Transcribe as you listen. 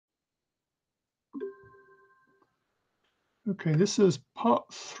Okay, this is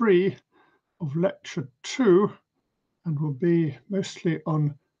part 3 of lecture 2 and will be mostly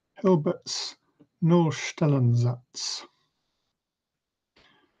on Hilbert's nullstellensatz.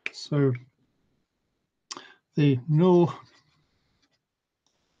 So the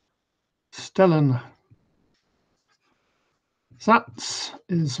nullstellensatz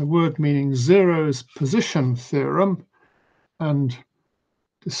is a word meaning zero's position theorem and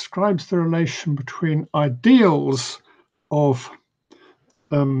describes the relation between ideals of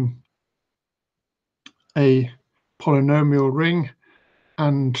a polynomial ring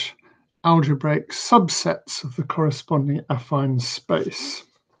and algebraic subsets of the corresponding affine space.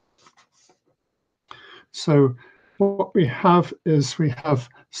 So what we have is we have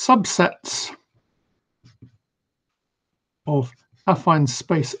subsets of affine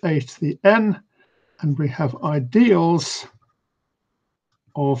space A to the n, and we have ideals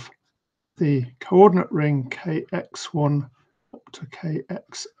of the coordinate ring kx1 up to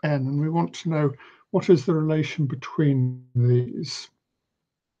kxn, and we want to know what is the relation between these.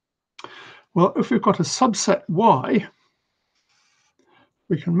 Well, if we've got a subset y,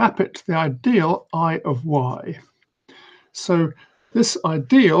 we can map it to the ideal I of y. So this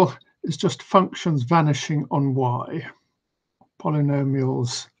ideal is just functions vanishing on y,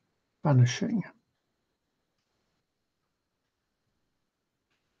 polynomials vanishing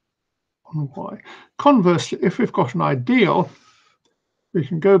on y. Conversely, if we've got an ideal, we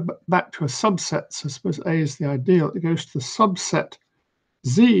can go back to a subset. So suppose A is the ideal. It goes to the subset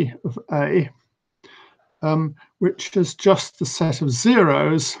Z of A, which is just the set of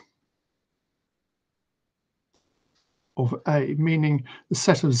zeros of A, meaning the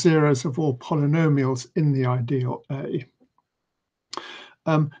set of zeros of all polynomials in the ideal A.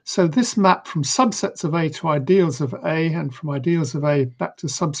 So this map from subsets of A to ideals of A and from ideals of A back to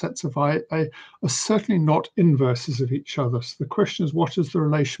subsets of A are certainly not inverses of each other. So the question is, what is the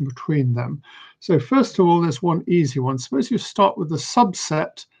relation between them? So first of all, there's one easy one. Suppose you start with the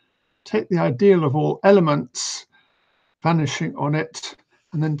subset, take the ideal of all elements vanishing on it,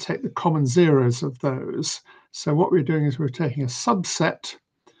 and then take the common zeros of those. So what we're doing is we're taking a subset,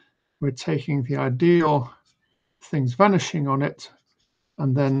 we're taking the ideal things vanishing on it,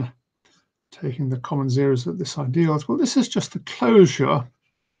 and then taking the common zeros of this ideal. Well, this is just the closure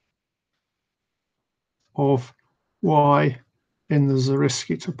of y in the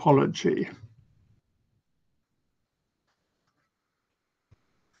Zariski topology.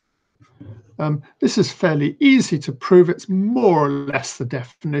 This is fairly easy to prove. It's more or less the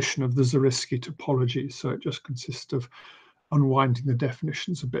definition of the Zariski topology, so it just consists of unwinding the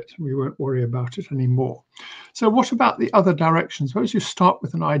definitions a bit, and we won't worry about it anymore. So what about the other directions? Suppose you start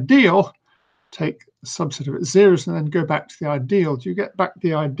with an ideal, take a subset of its zeros, and then go back to the ideal. Do you get back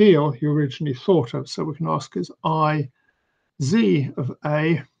the ideal you originally thought of? So we can ask, is I z of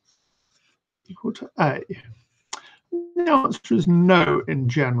A equal to A? The answer is no in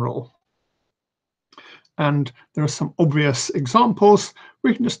general. And there are some obvious examples.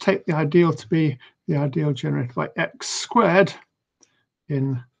 We can just take the ideal to be the ideal generated by x squared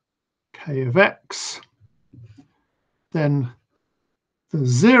in k of x. Then the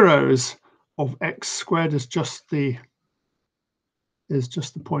zeros of x squared is just the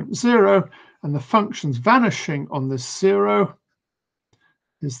point 0, and the functions vanishing on this 0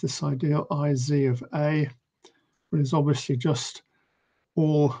 is this ideal iz of A, which is obviously just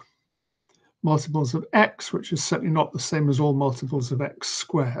all multiples of x, which is certainly not the same as all multiples of x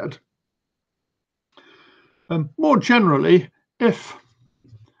squared. More generally, if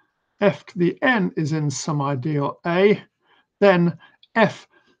f to the n is in some ideal A, then f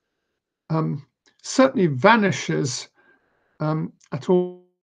certainly vanishes at all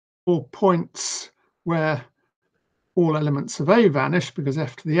points where all elements of A vanish, because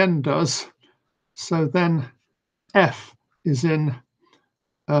f to the n does. So then f is in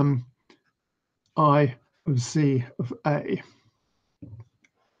I of z of A.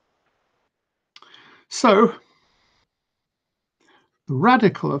 So the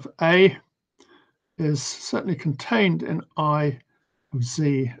radical of A is certainly contained in I of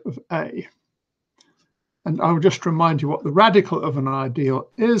z of A. And I will just remind you what the radical of an ideal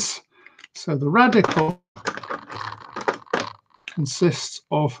is. So the radical consists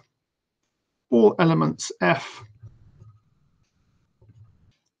of all elements f,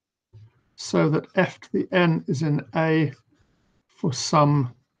 so that f to the n is in A for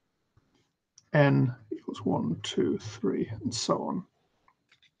some n equals 1, 2, 3, and so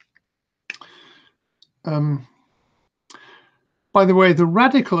on. By the way, the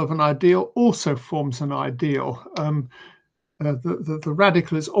radical of an ideal also forms an ideal. the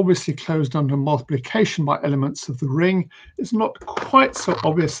radical is obviously closed under multiplication by elements of the ring. It's not quite so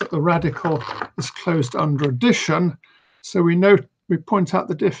obvious that the radical is closed under addition. So we point out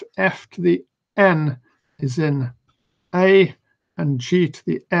that if f to the n is in A and g to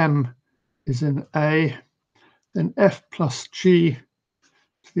the m is in A, then f plus g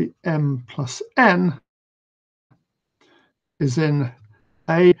to the m plus n is in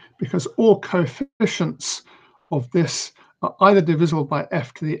A, because all coefficients of this are either divisible by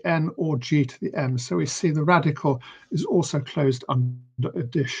f to the n or g to the m. So we see the radical is also closed under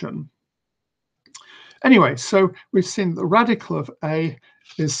addition. Anyway, so we've seen the radical of A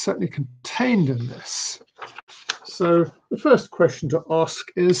is certainly contained in this. So the first question to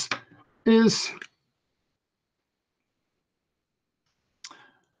ask is the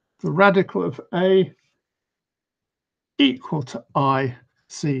radical of A equal to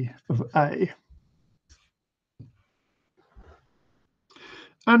IC of A?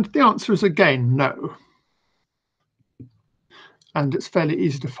 And the answer is again no. And it's fairly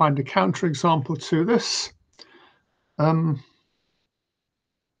easy to find a counterexample to this. All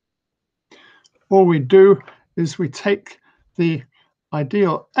we do is we take the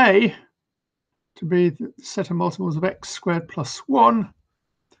ideal A to be the set of multiples of x squared plus 1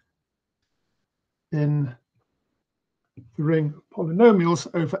 in the ring of polynomials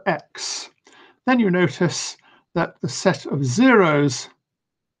over x. Then you notice that the set of zeros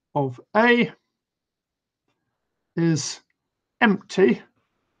of A is empty,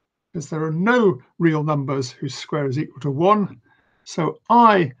 because there are no real numbers whose square is equal to 1. So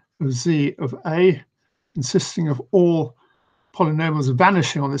I of z of A, consisting of all polynomials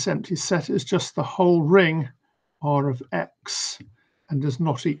vanishing on this empty set, is just the whole ring R of x, and is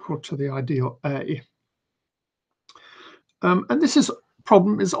not equal to the ideal A. And this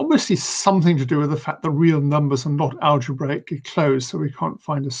problem is obviously something to do with the fact that real numbers are not algebraically closed, so we can't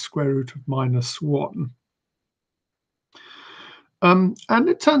find a square root of -1. And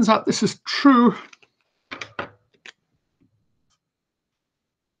it turns out this is true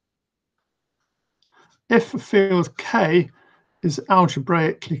if a field K is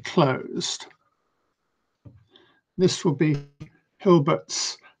algebraically closed. This will be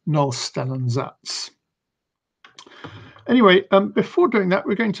Hilbert's nullstellensatz. Anyway, before doing that,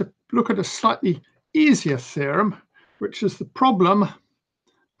 we're going to look at a slightly easier theorem, which is the problem of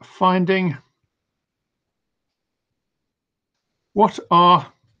finding what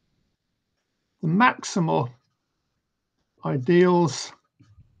are the maximal ideals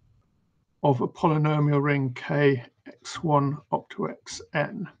of a polynomial ring K x1 up to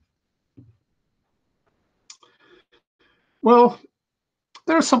xn. Well,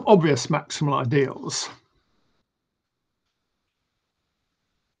 there are some obvious maximal ideals.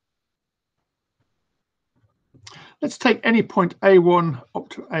 Let's take any point a1 up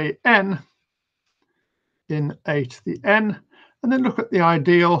to an in A to the n, and then look at the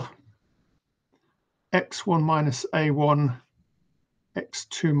ideal x1 minus a1,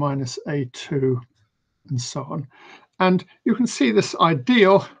 x2 minus a2, and so on. And you can see this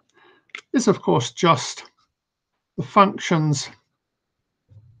ideal is, of course, just the functions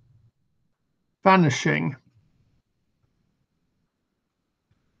vanishing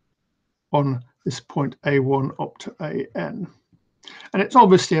on this point a1 up to an. And it's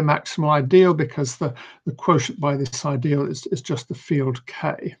obviously a maximal ideal because the quotient by this ideal is just the field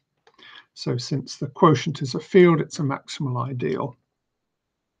K. So since the quotient is a field, it's a maximal ideal.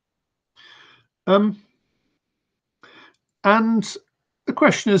 And the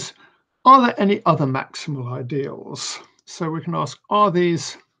question is, are there any other maximal ideals? So we can ask, are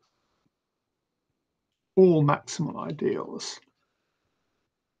these all maximal ideals?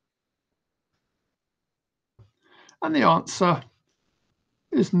 And the answer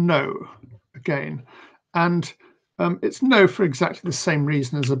is no, again. And it's no for exactly the same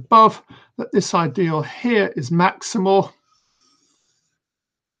reason as above, that this ideal here is maximal,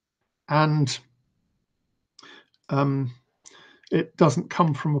 and it doesn't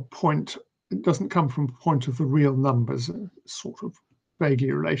come from a point. It doesn't come from a point of the real numbers. It's sort of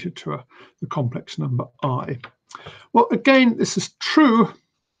vaguely related to the complex number I. Well, again, this is true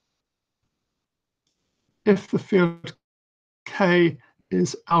if the field K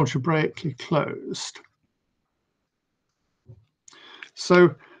is algebraically closed.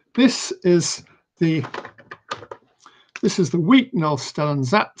 So this is the weak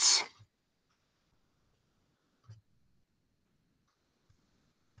nullstellensatz.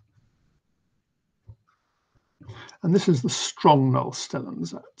 And this is the strong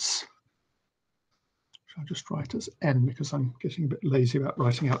nullstellensatz. I'll just write as n because I'm getting a bit lazy about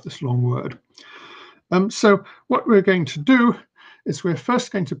writing out this long word. So what we're going to do is we're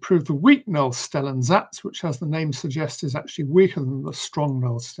first going to prove the weak nullstellensatz, which, as the name suggests, is actually weaker than the strong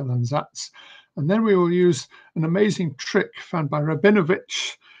nullstellensatz. And then we will use an amazing trick found by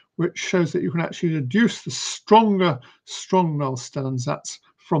Rabinovich, which shows that you can actually deduce the strong nullstellensatz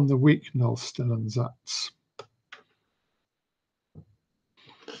from the weak nullstellensatz.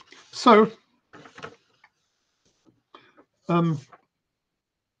 So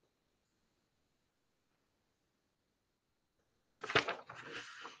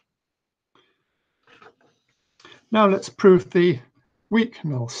now let's prove the weak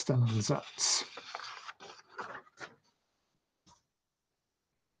nullstellensatz.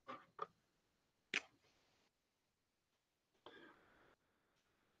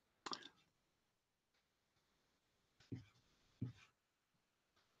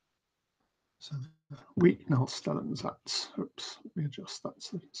 So the weak nullstellensatz. Oops, let me adjust that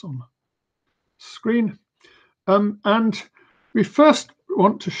so it's on the screen. And we first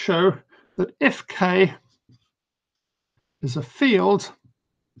want to show that if K is a field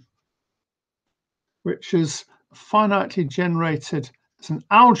which is finitely generated as an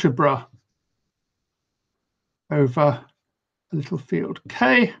algebra over a little field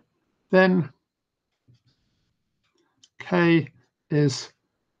K, then K is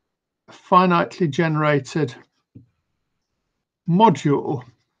a finitely generated module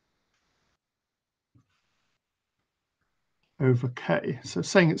over K. So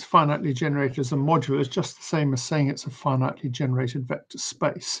saying it's finitely generated as a module is just the same as saying it's a finitely generated vector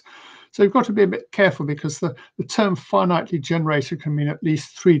space. So you've got to be a bit careful because the term finitely generated can mean at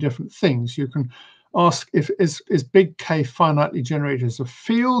least three different things. You can ask is big K finitely generated as a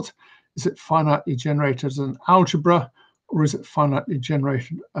field? Is it finitely generated as an algebra? Or is it finitely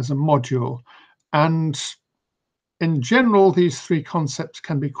generated as a module? And in general, these three concepts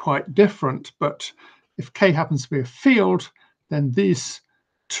can be quite different, but if K happens to be a field, then these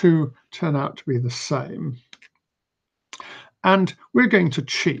two turn out to be the same. And we're going to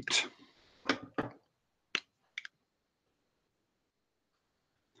cheat.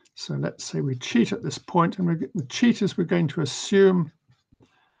 So let's say we cheat at this point, and the cheat is we're going to assume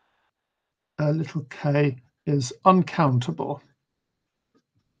little k is uncountable.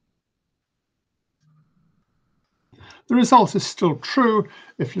 The result is still true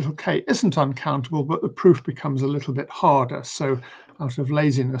if little k isn't uncountable, but the proof becomes a little bit harder. So out of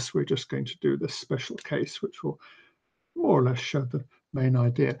laziness, we're just going to do this special case, which will more or less show the main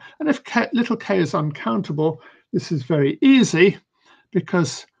idea. And if little k is uncountable, this is very easy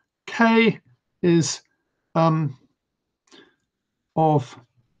because k is of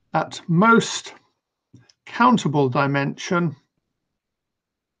at most countable dimension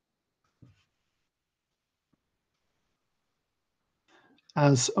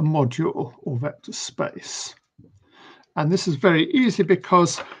as a module or vector space. And this is very easy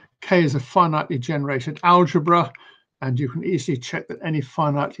because K is a finitely generated algebra, and you can easily check that any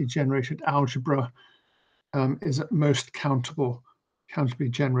finitely generated algebra is at most countably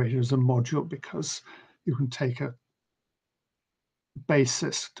generated as a module, because you can take a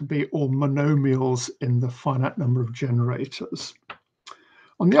basis to be all monomials in the finite number of generators.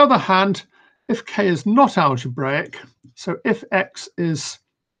 On the other hand, if K is not algebraic, so if X is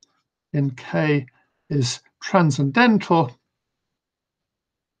in K is transcendental,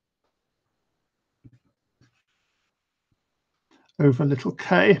 over little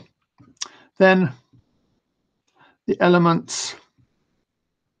k, then the elements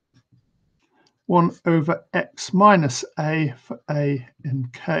 1 over x minus a for a in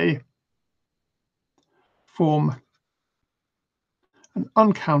k form an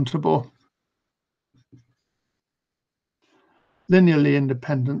uncountable linearly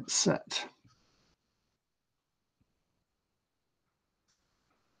independent set.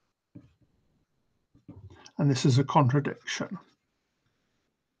 And this is a contradiction.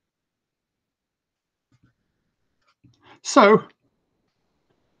 So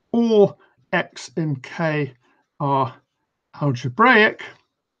all x in k are algebraic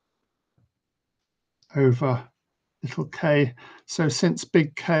over little k. So since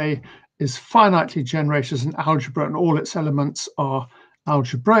big K is finitely generated as an algebra and all its elements are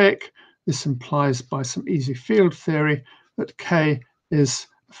algebraic, this implies by some easy field theory that K is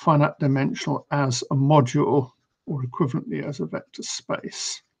finite dimensional as a module, or equivalently as a vector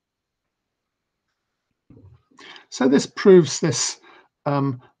space. So this proves this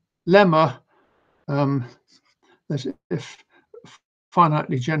lemma that if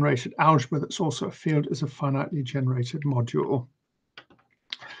finitely generated algebra that's also a field is a finitely generated module.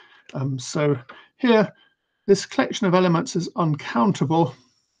 So here, this collection of elements is uncountable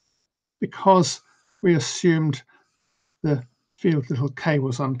because we assumed the field little k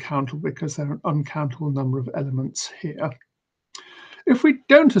was uncountable because there are an uncountable number of elements here. If we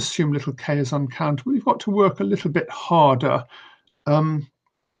don't assume little k is uncountable, we've got to work a little bit harder.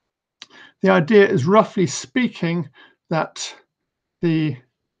 The idea is, roughly speaking, that the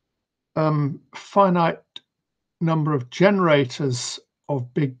finite number of generators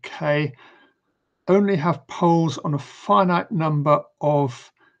of big K only have poles on a finite number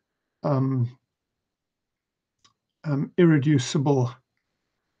of irreducible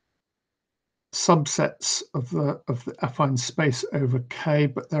subsets of the affine space over K,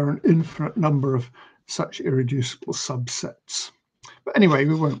 but there are an infinite number of such irreducible subsets. But anyway,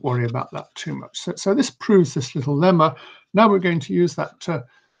 we won't worry about that too much. So this proves this little lemma. Now we're going to use that to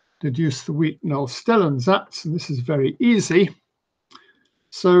deduce the weak nullstellensatz, and this is very easy.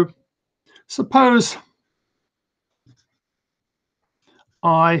 So suppose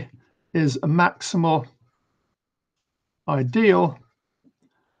I is a maximal ideal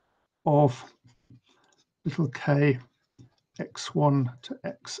of little k x1 to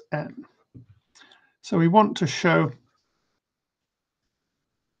xn. So we want to show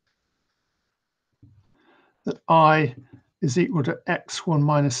that I is equal to x1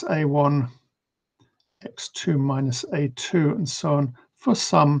 minus a1, x2 minus a2, and so on for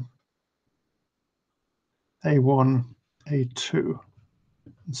some a1, a2,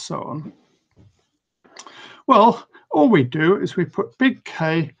 and so on. Well, all we do is we put big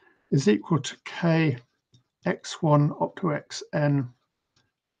K is equal to k x1 up to xn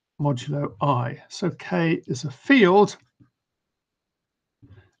modulo I. So K is a field,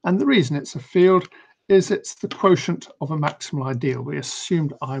 and the reason it's a field is it's the quotient of a maximal ideal. We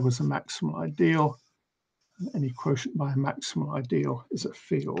assumed I was a maximal ideal, and any quotient by a maximal ideal is a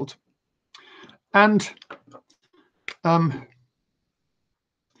field. And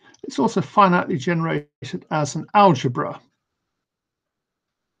it's also finitely generated as an algebra.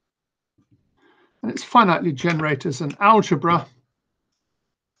 And it's finitely generated as an algebra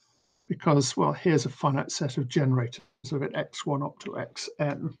because, well, here's a finite set of generators of it, x1 up to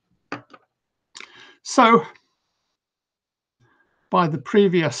xn. So by the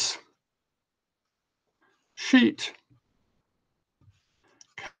previous sheet,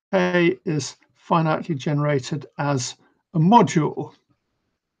 K is finitely generated as a module.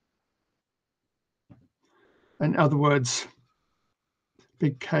 In other words,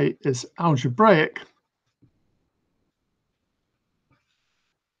 big K is algebraic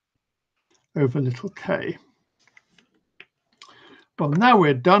over little k. Well, now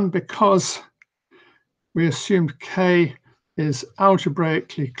we're done because we assumed K is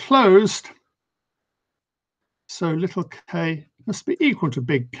algebraically closed. So little k must be equal to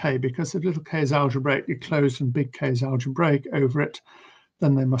big K, because if little k is algebraically closed and big K is algebraic over it,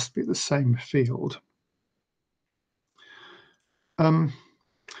 then they must be the same field.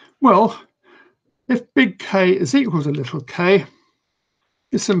 Well, if big K is equal to little k,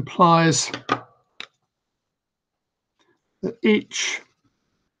 this implies that each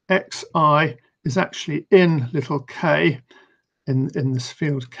xi is actually in little k, in this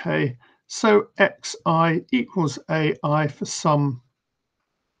field K. So xi equals ai for some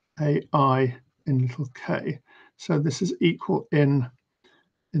ai in little k. So this is equal in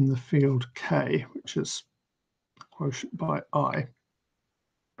the field K, which is quotient by I.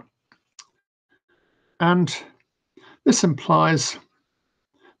 And this implies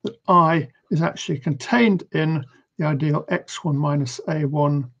that I is actually contained in the ideal x1 minus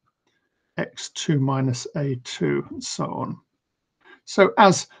a1, x2 minus a2, and so on. So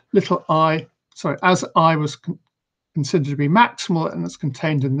as I was considered to be maximal and it's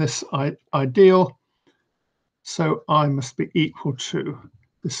contained in this ideal, so I must be equal to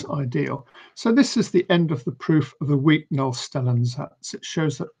this ideal. So this is the end of the proof of the weak nullstellensatz. It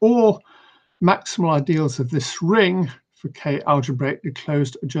shows that all maximal ideals of this ring for K algebraically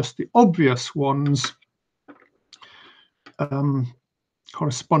closed are just the obvious ones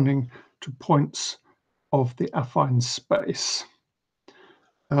corresponding to points of the affine space.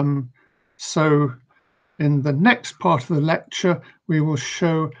 So in the next part of the lecture, we will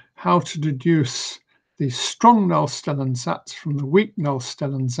show how to deduce the strong nullstellensatz from the weak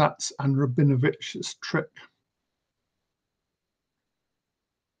nullstellensatz and Rabinovich's trick.